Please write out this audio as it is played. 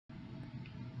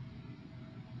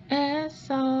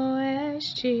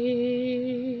SOSG,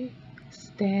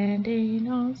 standing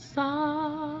on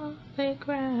solid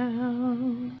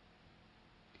ground.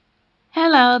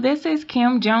 Hello, this is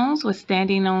Kim Jones with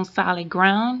Standing on Solid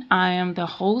Ground. I am the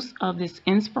host of this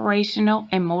inspirational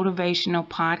and motivational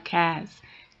podcast.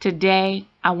 Today,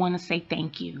 I want to say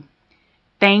thank you.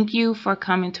 Thank you for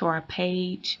coming to our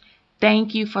page.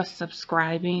 Thank you for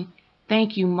subscribing.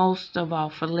 Thank you most of all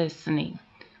for listening.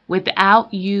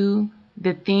 Without you,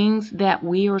 the things that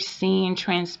we are seeing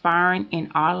transpiring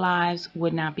in our lives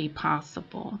would not be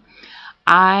possible.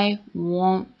 I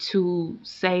want to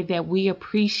say that we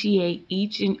appreciate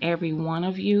each and every one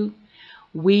of you.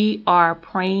 We are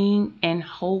praying and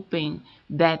hoping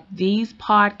that these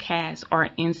podcasts are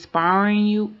inspiring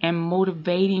you and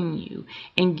motivating you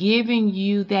and giving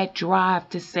you that drive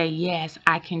to say, yes,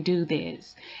 I can do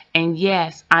this. And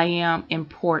yes, I am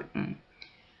important.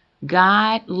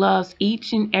 God loves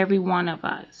each and every one of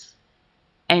us.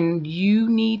 And you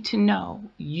need to know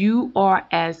you are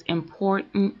as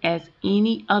important as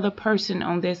any other person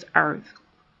on this earth.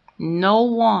 No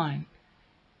one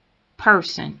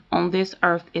person on this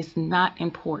earth is not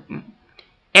important.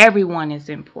 Everyone is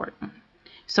important.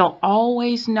 So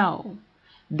always know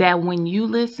that when you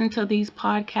listen to these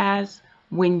podcasts,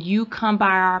 when you come by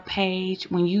our page,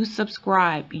 when you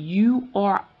subscribe, you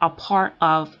are a part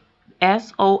of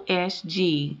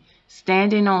SOSG,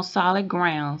 Standing on Solid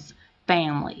Grounds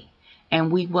family,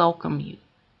 and we welcome you.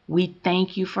 We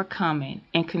thank you for coming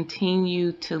and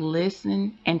continue to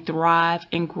listen and thrive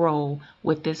and grow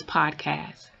with this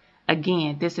podcast.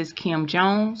 Again, this is Kim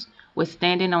Jones with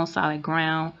Standing on Solid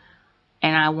Ground,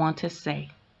 and I want to say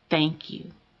thank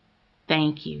you,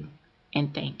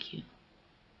 and thank you.